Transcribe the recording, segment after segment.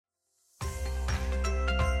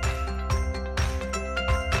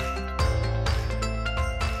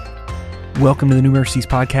Welcome to the New Mercies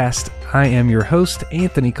Podcast. I am your host,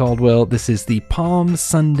 Anthony Caldwell. This is the Palm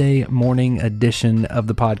Sunday morning edition of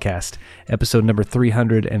the podcast, episode number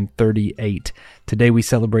 338. Today we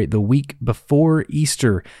celebrate the week before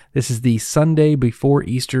Easter. This is the Sunday before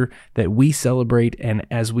Easter that we celebrate, and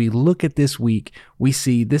as we look at this week, we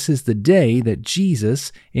see this is the day that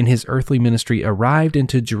Jesus, in his earthly ministry, arrived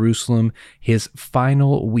into Jerusalem, his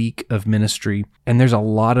final week of ministry, and there's a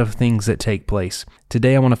lot of things that take place.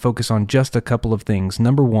 Today I want to focus on just a couple of things.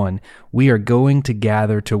 Number one, we are going to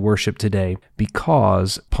gather to worship today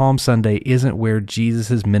because Palm Sunday isn't where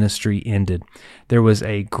Jesus' ministry ended. There was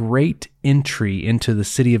a great entry into the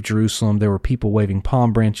city of Jerusalem. There were people waving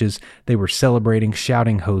palm branches. They were celebrating,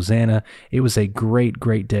 shouting Hosanna. It was a great,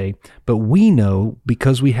 great day. But we know,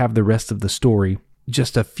 because we have the rest of the story,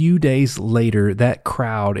 just a few days later, that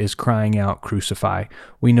crowd is crying out, "Crucify."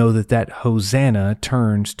 We know that Hosanna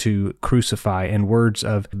turns to crucify and words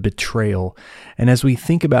of betrayal. And as we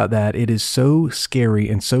think about that, it is so scary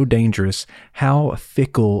and so dangerous how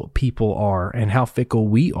fickle people are and how fickle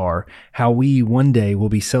we are, how we one day will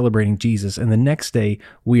be celebrating Jesus and the next day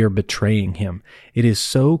we are betraying him. It is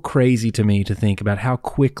so crazy to me to think about how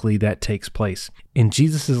quickly that takes place. In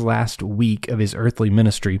Jesus' last week of his earthly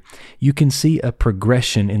ministry, you can see a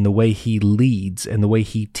progression in the way he leads and the way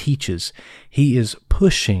he teaches. He is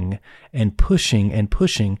pushing and pushing and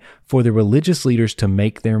pushing for the religious leaders to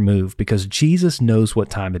make their move because Jesus knows what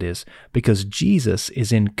time it is, because Jesus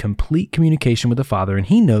is in complete communication with the Father and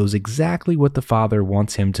he knows exactly what the Father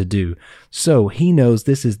wants him to do. So he knows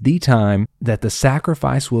this is the time that the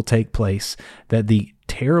sacrifice will take place, that the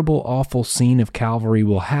terrible, awful scene of Calvary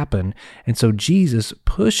will happen. And so Jesus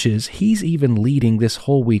pushes, he's even leading this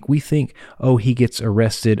whole week. We think, oh, he gets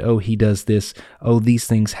arrested. Oh, he does this. Oh, these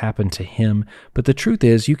things happen to him. But the truth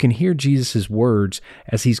is, you can hear Jesus' words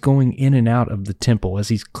as he's going in and out of the temple, as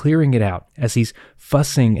he's clearing it out, as he's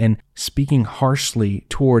fussing and speaking harshly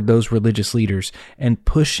toward those religious leaders and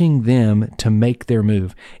pushing them to make their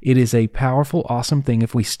move. It is a powerful, awesome thing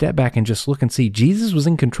if we step back and just look and see Jesus was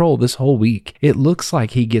in control this whole week. It looks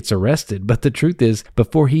like he gets arrested, but the truth is,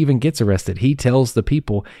 before he even gets arrested, he tells the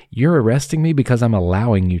people, "You're arresting me because I'm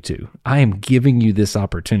allowing you to. I am giving you this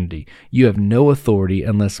opportunity. You have no authority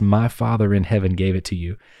unless my Father in heaven gave it to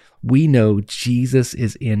you." We know Jesus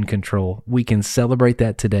is in control. We can celebrate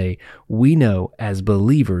that today. We know as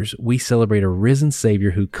believers, we celebrate a risen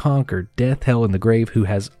Savior who conquered death, hell, and the grave, who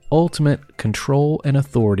has ultimate control and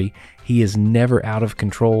authority. He is never out of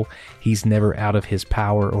control. He's never out of his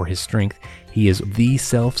power or his strength. He is the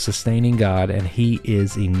self-sustaining God, and he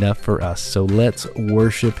is enough for us. So let's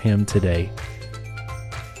worship him today.